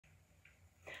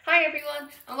Hi everyone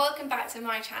and welcome back to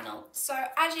my channel. So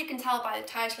as you can tell by the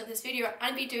title of this video,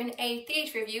 I'm going to be doing a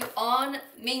theatre review on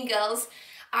Mean Girls.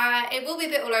 It will be a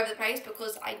bit all over the place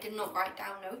because I did not write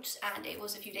down notes and it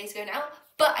was a few days ago now,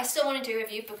 but I still want to do a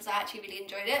review because I actually really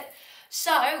enjoyed it.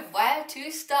 So where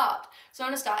to start? So I'm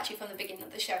going to start actually from the beginning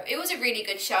of the show. It was a really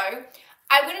good show.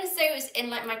 I wouldn't say it was in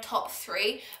like my top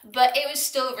 3, but it was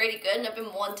still really good and I've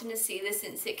been wanting to see this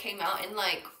since it came out in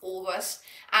like August,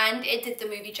 and it did the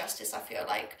movie justice, I feel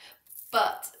like.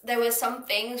 But there were some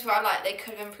things where I like they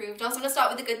could have improved on. So I'm gonna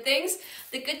start with the good things.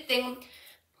 The good thing,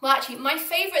 well actually my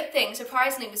favourite thing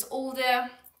surprisingly was all the,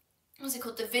 what's it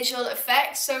called, the visual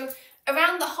effects. So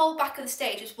around the whole back of the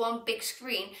stage was one big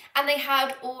screen and they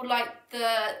had all like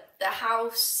the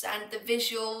house and the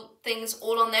visual things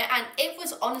all on there, and it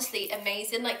was honestly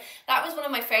amazing. Like that was one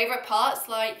of my favourite parts.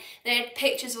 Like they had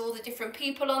pictures of all the different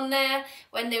people on there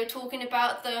when they were talking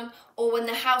about them, or when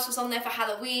the house was on there for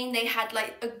Halloween they had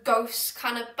like a ghost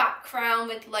kind of background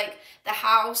with like the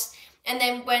house. And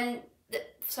then when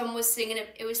someone was singing,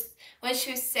 it was when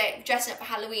she was dressing up for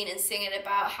Halloween and singing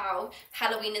about how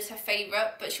Halloween is her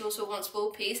favourite, but she also wants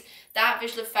world peace. That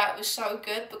visual effect was so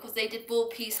good because they did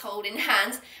world peace holding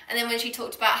hands, and then when she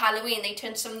talked about Halloween they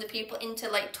turned some of the people into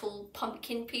like tall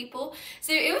pumpkin people.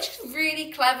 So it was just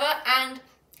really clever, and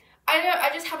I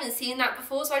just haven't seen that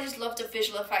before, so I just loved the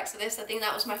visual effects of this. I think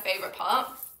that was my favourite part.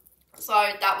 So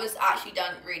that was actually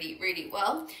done really, really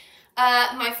well.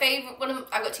 My favourite,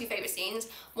 I got 2 favourite scenes.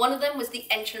 One of them was the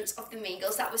entrance of the Mean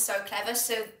Girls. That was so clever.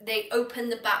 So they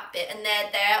opened the back bit and they're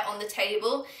there on the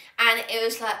table, and it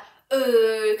was like,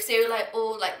 oh, because they were like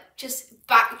all like just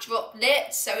backdrop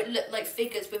lit, so it looked like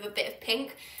figures with a bit of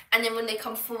pink. And then when they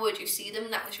come forward you see them.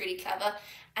 That was really clever.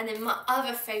 And then my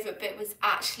other favourite bit was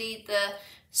actually the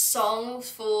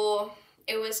songs for,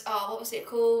 it was, oh, what was it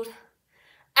called?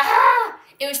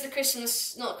 It was the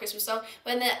Christmas, not Christmas song,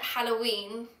 when the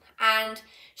Halloween, and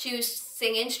she was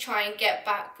singing to try and get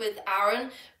back with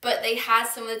Aaron, but they had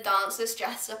some of the dancers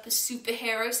dressed up as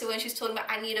superheroes. So when she was talking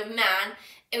about I need a man,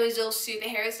 it was all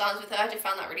superheroes dancing with her. I just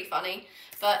found that really funny,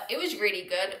 but it was really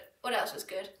good. What else was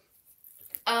good?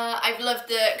 I loved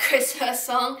the Christmas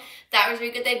song. That was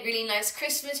really good. They had really nice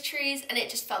Christmas trees and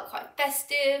it just felt quite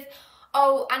festive.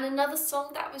 Oh, and another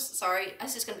song that was, sorry,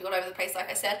 it's just going to be all over the place like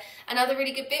I said. Another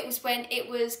really good bit was when it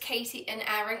was Katie and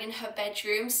Aaron in her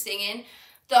bedroom singing.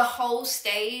 The whole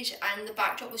stage and the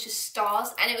backdrop was just stars,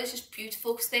 and it was just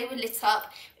beautiful because they were lit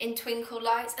up in twinkle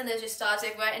lights and there's just stars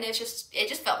everywhere, and it just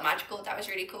felt magical. That was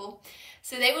really cool.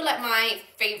 So they were like my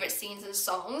favourite scenes and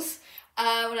songs.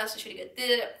 What else was really good?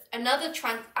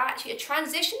 Actually a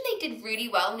transition they did really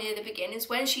well near the beginning is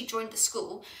when she joined the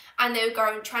school and they were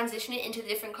going transitioning into the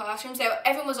different classrooms.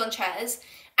 Everyone was on chairs,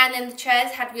 and then the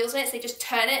chairs had wheels on it, so they just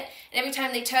turn it, and every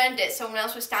time they turned it someone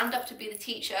else would stand up to be the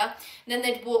teacher, and then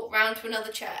they'd walk round to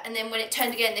another chair, and then when it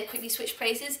turned again they'd quickly switch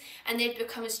places and they'd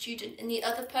become a student and the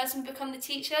other person would become the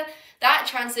teacher. That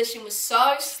transition was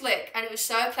so slick and it was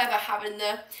so clever, having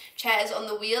the chairs on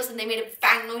the wheels and they made a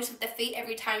bang noise with their feet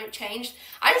every time it changed.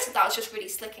 I just thought that was just really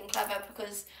slick and clever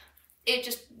because it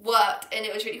just worked and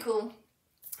it was really cool.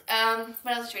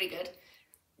 What else was really good?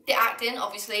 The acting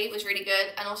obviously was really good,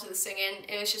 and also the singing,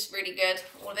 it was just really good,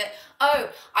 all of it. Oh,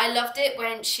 I loved it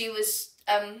when she was,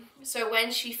 so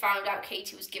when she found out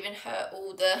Katie was giving her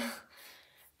all the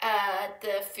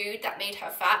food that made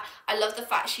her fat, I love the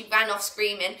fact she ran off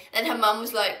screaming, and her mum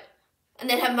was like, and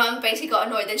then her mum basically got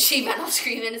annoyed, then she ran off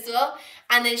screaming as well.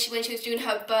 And then when she was doing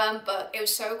her burn book, it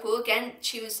was so cool. Again,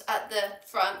 she was at the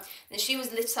front and she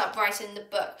was lit up writing the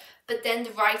book, but then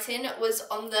the writing was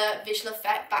on the visual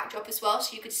effect backdrop as well,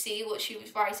 so you could see what she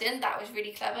was writing. That was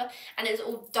really clever, and it was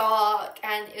all dark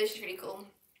and it was just really cool.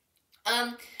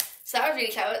 So that was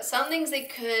really clever. Some things they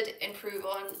could improve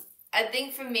on, I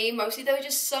think for me, mostly there were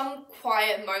just some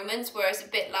quiet moments where it's a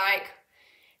bit like,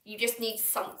 you just need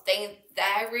something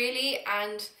there really,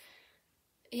 and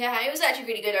yeah, it was actually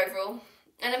really good overall.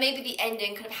 And then maybe the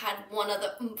ending could have had one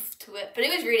other oomph to it, but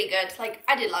it was really good. Like,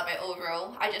 I did love it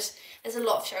overall. There's a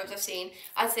lot of shows I've seen,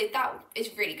 I'd say that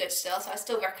is really good still, so I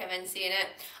still recommend seeing it.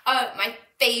 Oh, my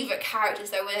favourite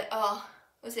characters though were,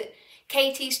 was it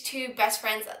Katie's 2 best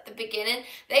friends at the beginning?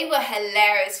 They were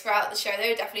hilarious throughout the show. They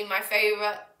were definitely my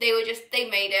favourite. They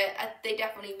made it. They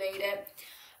definitely made it.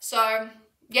 So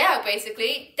yeah,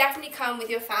 basically, definitely come with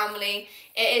your family.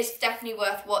 It is definitely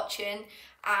worth watching,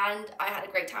 and I had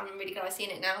a great time. I'm really glad I've seen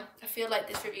it now. I feel like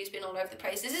this review's been all over the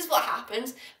place. This is what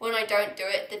happens when I don't do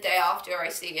it the day after I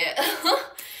see it.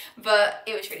 But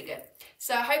it was really good.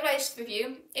 So I hope you liked this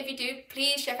review. If you do,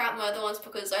 please check out my other ones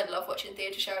because I love watching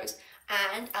theatre shows,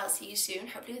 and I'll see you soon,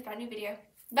 hopefully with a brand new video.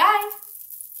 Bye!